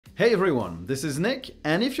Hey everyone, this is Nick,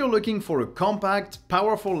 and if you're looking for a compact,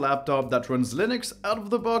 powerful laptop that runs Linux out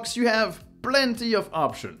of the box, you have plenty of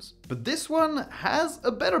options. But this one has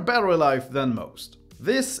a better battery life than most.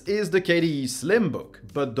 This is the KDE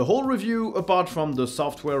Slimbook, but the whole review, apart from the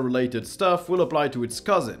software-related stuff, will apply to its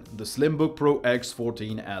cousin, the Slimbook Pro X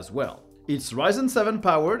 14 as well. It's Ryzen 7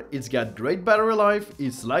 powered, it's got great battery life,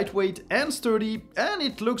 it's lightweight and sturdy, and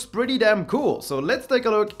it looks pretty damn cool, so let's take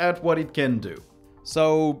a look at what it can do.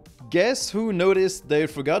 So, guess who noticed they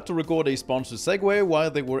forgot to record a sponsor segue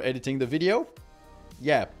while they were editing the video?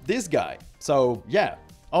 Yeah, this guy. So yeah,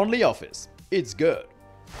 OnlyOffice. It's good.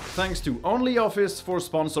 Thanks to OnlyOffice for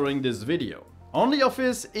sponsoring this video.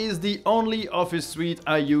 OnlyOffice is the only office suite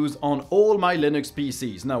I use on all my Linux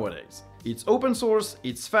PCs nowadays. It's open source,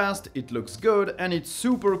 it's fast, it looks good, and it's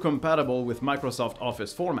super compatible with Microsoft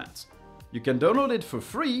Office formats. You can download it for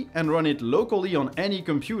free and run it locally on any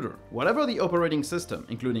computer, whatever the operating system,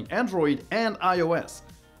 including Android and iOS.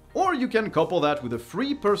 Or you can couple that with a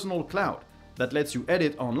free personal cloud that lets you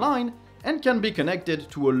edit online and can be connected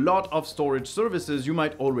to a lot of storage services you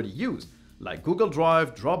might already use, like Google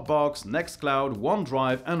Drive, Dropbox, Nextcloud,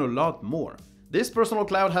 OneDrive, and a lot more. This personal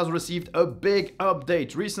cloud has received a big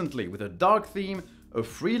update recently with a dark theme, a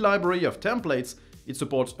free library of templates. It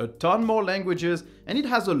supports a ton more languages, and it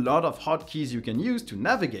has a lot of hotkeys you can use to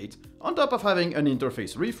navigate, on top of having an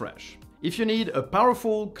interface refresh. If you need a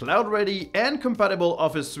powerful, cloud-ready and compatible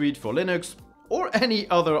Office suite for Linux or any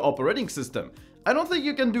other operating system, I don't think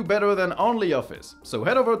you can do better than OnlyOffice, so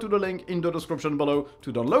head over to the link in the description below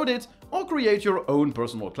to download it or create your own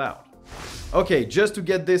personal cloud. Okay, just to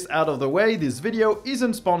get this out of the way, this video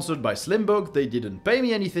isn't sponsored by Slimbook, they didn't pay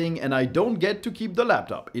me anything, and I don't get to keep the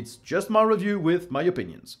laptop, it's just my review with my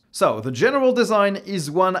opinions. So, the general design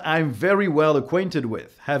is one I'm very well acquainted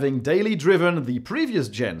with, having daily driven the previous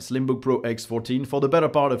gen Slimbook Pro X 14 for the better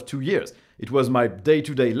part of 2 years. It was my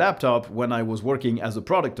day-to-day laptop when I was working as a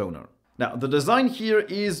product owner. Now, the design here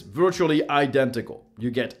is virtually identical.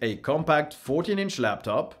 You get a compact 14-inch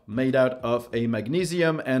laptop made out of a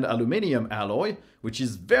magnesium and aluminium alloy, which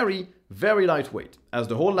is very, very lightweight, as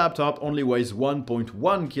the whole laptop only weighs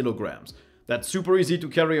 1.1 kilograms. That's super easy to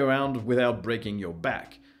carry around without breaking your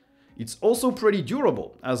back. It's also pretty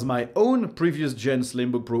durable, as my own previous gen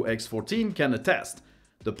Slimbook Pro X 14 can attest.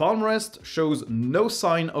 The palm rest shows no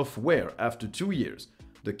sign of wear after 2 years.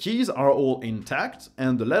 The keys are all intact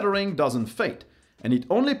and the lettering doesn't fade, and it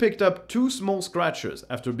only picked up 2 small scratches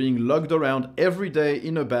after being lugged around every day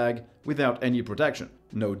in a bag without any protection.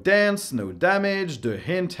 No dents, no damage, the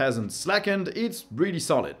hint hasn't slackened, it's really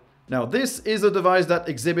solid. Now this is a device that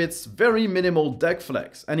exhibits very minimal deck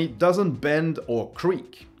flex and it doesn't bend or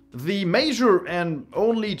creak. The major and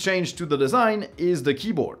only change to the design is the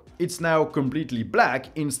keyboard. It's now completely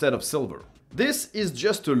black instead of silver. This is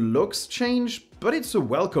just a looks change, but it's a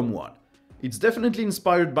welcome one. It's definitely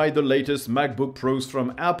inspired by the latest MacBook Pros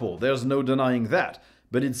from Apple, there's no denying that,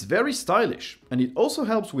 but it's very stylish, and it also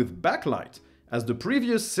helps with backlight, as the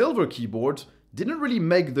previous silver keyboard didn't really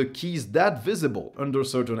make the keys that visible under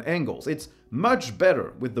certain angles. It's much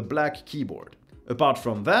better with the black keyboard. Apart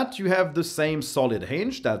from that, you have the same solid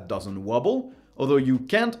hinge that doesn't wobble, although you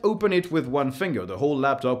can't open it with one finger, the whole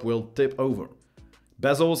laptop will tip over.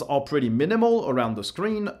 Bezels are pretty minimal around the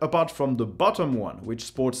screen, apart from the bottom one, which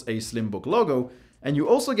sports a Slimbook logo, and you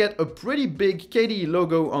also get a pretty big KDE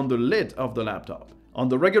logo on the lid of the laptop. On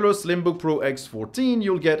the regular Slimbook Pro X 14,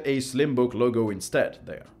 you'll get a Slimbook logo instead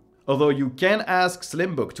there. Although you can ask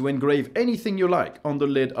Slimbook to engrave anything you like on the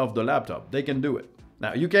lid of the laptop, they can do it.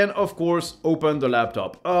 Now, you can, of course, open the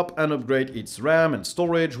laptop up and upgrade its RAM and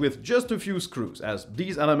storage with just a few screws, as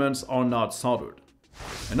these elements are not soldered.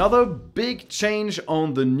 Another big change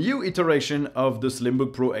on the new iteration of the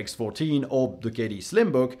Slimbook Pro X 14 or the KDE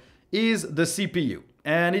Slimbook is the CPU,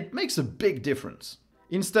 and it makes a big difference.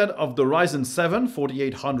 Instead of the Ryzen 7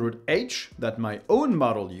 4800H that my own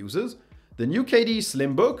model uses, the new KDE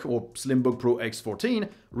Slimbook or Slimbook Pro X 14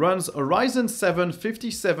 runs a Ryzen 7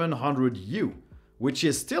 5700U, which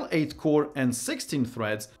is still 8-core and 16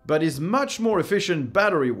 threads, but is much more efficient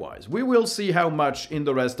battery-wise. We will see how much in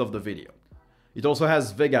the rest of the video. It also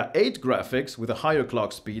has Vega 8 graphics with a higher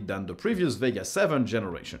clock speed than the previous Vega 7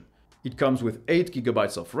 generation. It comes with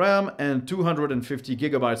 8GB of RAM and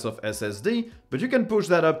 250GB of SSD, but you can push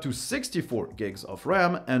that up to 64GB of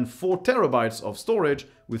RAM and 4TB of storage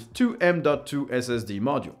with 2 M.2 SSD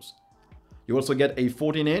modules. You also get a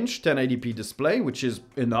 14-inch 1080p display, which is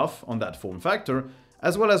enough on that form factor,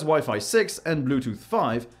 as well as Wi-Fi 6 and Bluetooth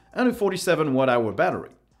 5 and a 47 Wh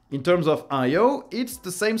battery. In terms of I/O, it's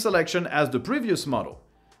the same selection as the previous model.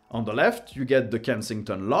 On the left, you get the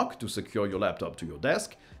Kensington lock to secure your laptop to your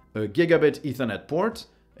desk, a gigabit Ethernet port,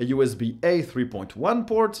 a USB-A 3.1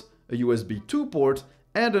 port, a USB 2 port,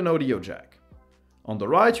 and an audio jack. On the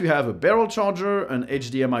right you have a barrel charger, an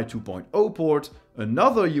HDMI 2.0 port,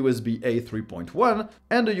 another USB-A 3.1,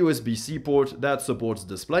 and a USB-C port that supports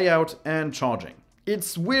display out and charging.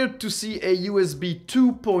 It's weird to see a USB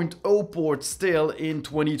 2.0 port still in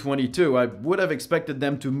 2022. I would have expected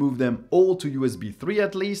them to move them all to USB 3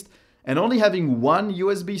 at least, and only having one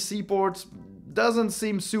USB-C port doesn't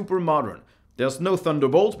seem super modern. There's no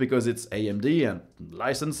Thunderbolt because it's AMD and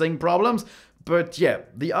licensing problems, but yeah,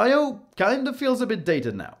 the I/O kinda feels a bit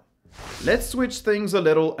dated now. Let's switch things a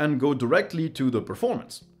little and go directly to the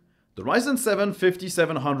performance. The Ryzen 7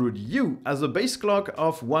 5700U has a base clock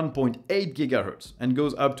of 1.8 GHz and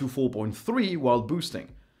goes up to 4.3 while boosting.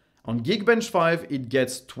 On Geekbench 5 it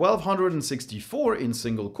gets 1264 in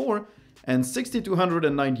single core and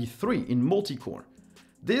 6293 in multi-core.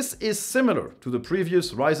 This is similar to the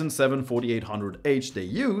previous Ryzen 7 4800H they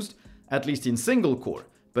used, at least in single core,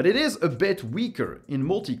 but it is a bit weaker in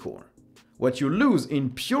multi-core. What you lose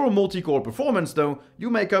in pure multi-core performance though, you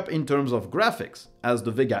make up in terms of graphics, as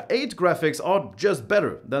the Vega 8 graphics are just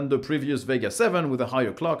better than the previous Vega 7 with a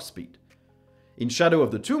higher clock speed. In Shadow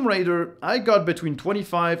of the Tomb Raider, I got between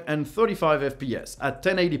 25 and 35 FPS at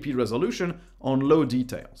 1080p resolution on low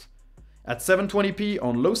details. At 720p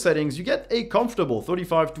on low settings, you get a comfortable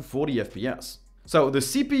 35 to 40 FPS. So the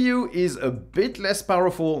CPU is a bit less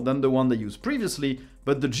powerful than the one they used previously,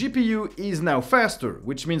 but the GPU is now faster,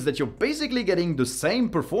 which means that you're basically getting the same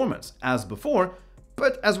performance as before,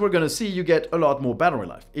 but as we're gonna see, you get a lot more battery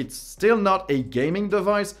life. It's still not a gaming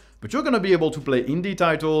device, but you're gonna be able to play indie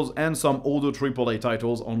titles and some older AAA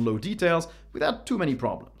titles on low details without too many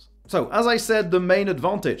problems. So, as I said, the main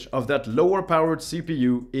advantage of that lower powered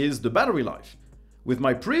CPU is the battery life. With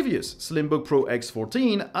my previous Slimbook Pro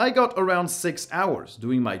X14, I got around 6 hours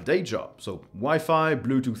doing my day job, so Wi-Fi,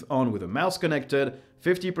 Bluetooth on with a mouse connected,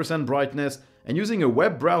 50% brightness, and using a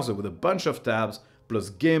web browser with a bunch of tabs, plus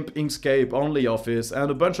GIMP, Inkscape, OnlyOffice, and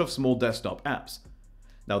a bunch of small desktop apps.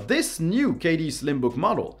 Now this new KDE Slimbook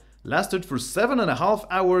model lasted for 7.5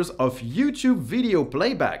 hours of YouTube video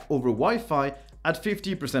playback over Wi-Fi at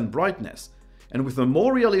 50% brightness, and with a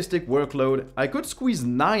more realistic workload, I could squeeze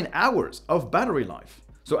 9 hours of battery life.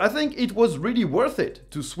 So I think it was really worth it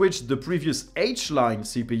to switch the previous H-line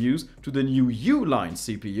CPUs to the new U-line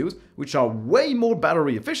CPUs, which are way more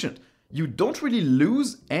battery efficient. You don't really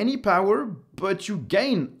lose any power, but you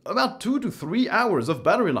gain about 2 to 3 hours of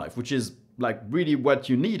battery life, which is like really what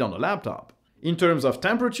you need on a laptop. In terms of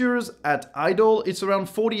temperatures, at idle it's around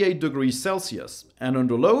 48 degrees Celsius, and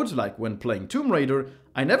under load, like when playing Tomb Raider,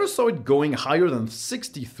 I never saw it going higher than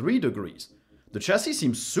 63 degrees. The chassis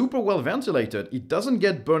seems super well ventilated, it doesn't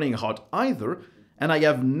get burning hot either, and I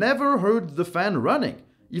have never heard the fan running,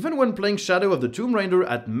 even when playing Shadow of the Tomb Raider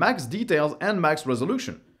at max details and max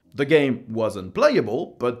resolution. The game wasn't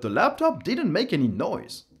playable, but the laptop didn't make any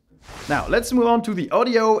noise. Now let's move on to the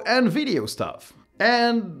audio and video stuff.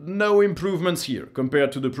 And no improvements here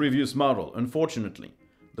compared to the previous model, unfortunately.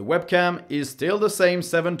 The webcam is still the same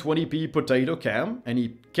 720p potato cam, and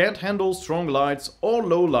it can't handle strong lights or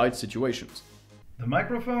low light situations. The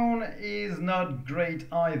microphone is not great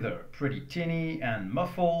either, pretty tinny and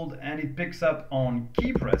muffled, and it picks up on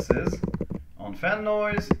key presses, on fan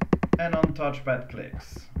noise, and on touchpad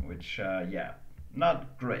clicks, which, yeah,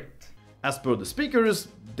 not great. As per the speakers,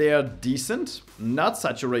 they're decent, not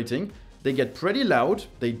saturating, they get pretty loud,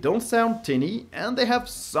 they don't sound tinny, and they have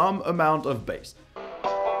some amount of bass.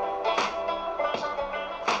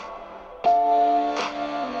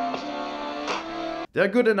 They're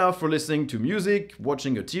good enough for listening to music,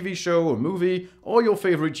 watching a TV show or movie, or your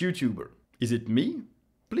favorite YouTuber. Is it me?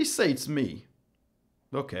 Please say it's me.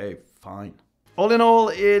 Okay, fine. All in all,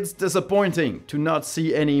 it's disappointing to not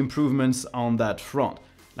see any improvements on that front.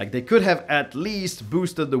 Like, they could have at least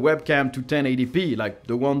boosted the webcam to 1080p, like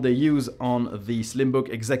the one they use on the Slimbook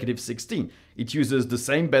Executive 16. It uses the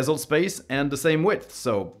same bezel space and the same width,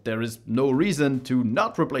 so there is no reason to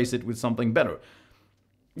not replace it with something better.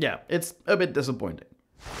 Yeah, it's a bit disappointing.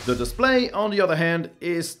 The display, on the other hand,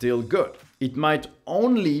 is still good. It might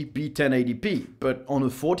only be 1080p, but on a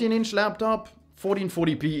 14-inch laptop,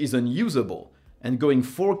 1440p is unusable, and going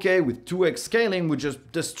 4K with 2x scaling would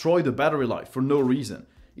just destroy the battery life for no reason.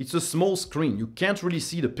 It's a small screen, you can't really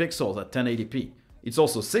see the pixels at 1080p. It's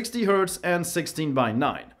also 60Hz and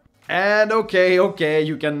 16:9. And okay,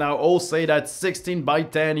 you can now all say that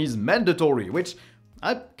 16:10 is mandatory, which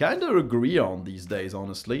I kinda agree on these days,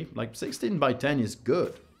 honestly. Like, 16:10 is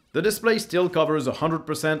good. The display still covers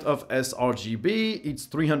 100% of sRGB, it's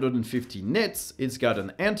 350 nits, it's got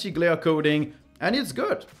an anti-glare coating, and it's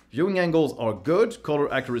good. Viewing angles are good,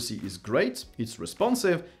 color accuracy is great, it's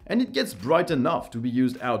responsive, and it gets bright enough to be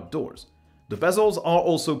used outdoors. The bezels are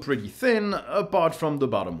also pretty thin, apart from the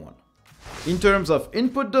bottom one. In terms of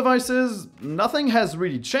input devices, nothing has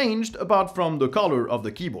really changed apart from the color of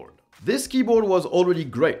the keyboard. This keyboard was already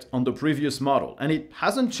great on the previous model, and it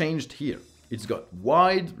hasn't changed here. It's got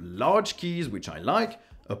wide, large keys, which I like,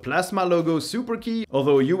 a Plasma logo super key,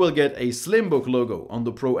 although you will get a Slimbook logo on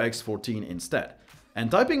the Pro X14 instead. And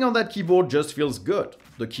typing on that keyboard just feels good.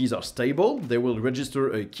 The keys are stable, they will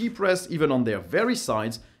register a key press even on their very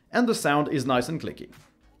sides, and the sound is nice and clicky.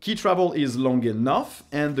 Key travel is long enough,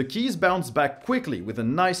 and the keys bounce back quickly with a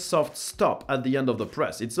nice soft stop at the end of the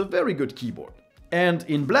press. It's a very good keyboard. And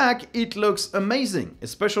in black, it looks amazing,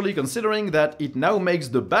 especially considering that it now makes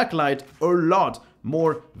the backlight a lot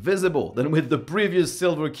more visible than with the previous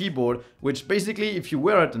silver keyboard, which basically, if you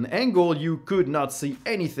were at an angle, you could not see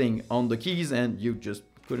anything on the keys and you just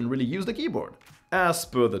couldn't really use the keyboard. As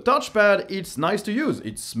per the touchpad, it's nice to use.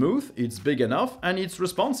 It's smooth, it's big enough, and it's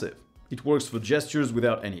responsive. It works for gestures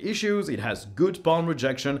without any issues, it has good palm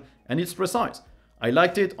rejection, and it's precise. I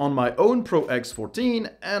liked it on my own Pro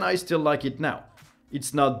X14, and I still like it now.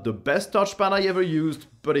 It's not the best touchpad I ever used,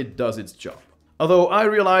 but it does its job. Although I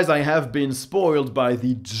realize I have been spoiled by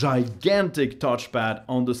the gigantic touchpad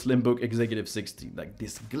on the Slimbook Executive 16. Like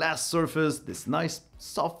this glass surface, this nice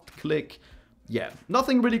soft click. Yeah,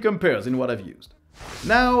 nothing really compares in what I've used.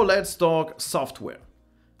 Now let's talk software.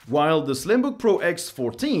 While the Slimbook Pro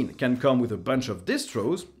X14 can come with a bunch of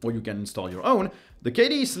distros, or you can install your own, the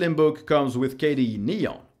KDE Slimbook comes with KDE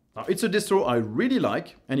Neon. Now, it's a distro I really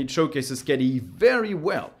like, and it showcases KDE very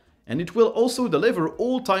well. And it will also deliver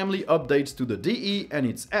all timely updates to the DE and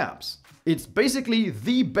its apps. It's basically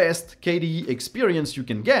the best KDE experience you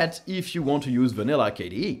can get if you want to use vanilla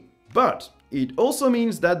KDE. But it also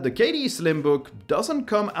means that the KDE Slimbook doesn't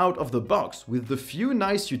come out of the box with the few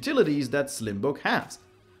nice utilities that Slimbook has.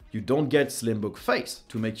 You don't get Slimbook Face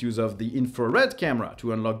to make use of the infrared camera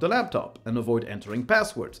to unlock the laptop and avoid entering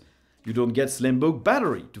passwords. You don't get Slimbook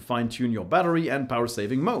Battery to fine-tune your battery and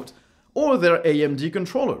power-saving mode. Or their AMD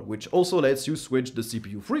controller, which also lets you switch the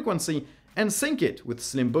CPU frequency and sync it with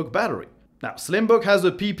Slimbook Battery. Now, Slimbook has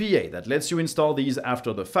a PPA that lets you install these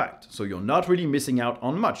after the fact, so you're not really missing out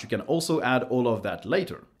on much. You can also add all of that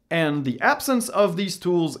later. And the absence of these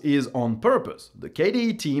tools is on purpose. The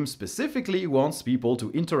KDE team specifically wants people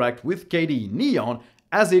to interact with KDE Neon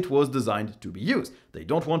as it was designed to be used. They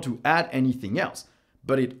don't want to add anything else.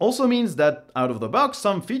 But it also means that out of the box,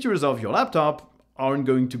 some features of your laptop aren't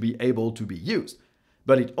going to be able to be used.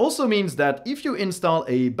 But it also means that if you install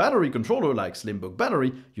a battery controller like Slimbook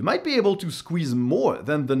Battery, you might be able to squeeze more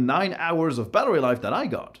than the 9 hours of battery life that I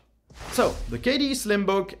got. So, the KDE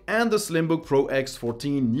Slimbook and the Slimbook Pro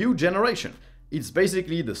X14 new generation. It's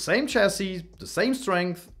basically the same chassis, the same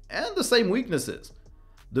strength, and the same weaknesses.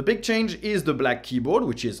 The big change is the black keyboard,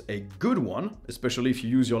 which is a good one, especially if you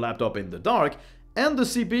use your laptop in the dark, and the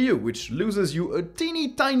CPU, which loses you a teeny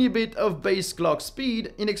tiny bit of base clock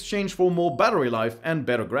speed in exchange for more battery life and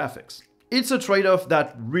better graphics. It's a trade-off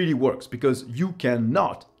that really works because you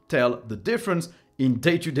cannot tell the difference in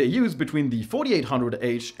day-to-day use between the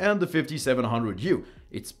 4800H and the 5700U.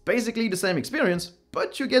 It's basically the same experience,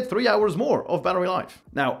 but you get 3 hours more of battery life.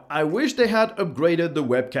 Now, I wish they had upgraded the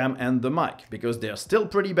webcam and the mic, because they're still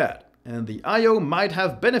pretty bad. And the I/O might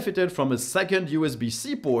have benefited from a second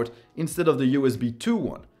USB-C port instead of the USB 2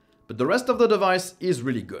 one. But the rest of the device is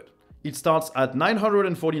really good. It starts at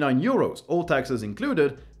 €949, all taxes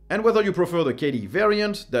included, and whether you prefer the KDE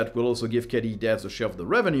variant, that will also give KDE devs a share of the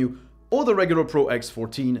revenue, or the regular Pro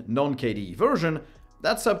X14 non-KDE version,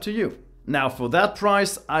 that's up to you. Now for that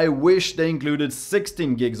price, I wish they included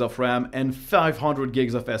 16 gigs of RAM and 500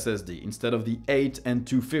 gigs of SSD instead of the 8 and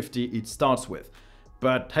 250 it starts with.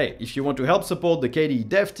 But hey, if you want to help support the KDE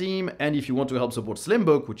dev team, and if you want to help support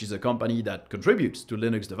Slimbook, which is a company that contributes to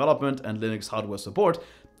Linux development and Linux hardware support,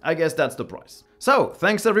 I guess that's the price. So,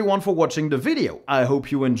 thanks everyone for watching the video. I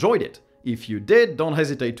hope you enjoyed it. If you did, don't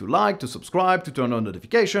hesitate to like, to subscribe, to turn on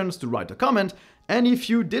notifications, to write a comment, and if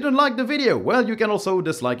you didn't like the video, well, you can also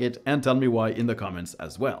dislike it and tell me why in the comments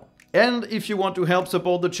as well. And if you want to help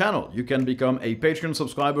support the channel, you can become a Patreon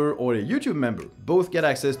subscriber or a YouTube member. Both get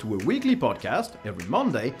access to a weekly podcast every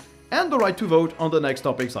Monday and the right to vote on the next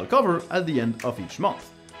topics I'll cover at the end of each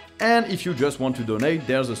month. And if you just want to donate,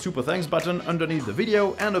 there's a super thanks button underneath the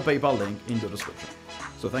video and a PayPal link in the description.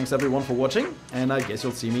 So thanks everyone for watching, and I guess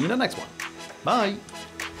you'll see me in the next one. Bye!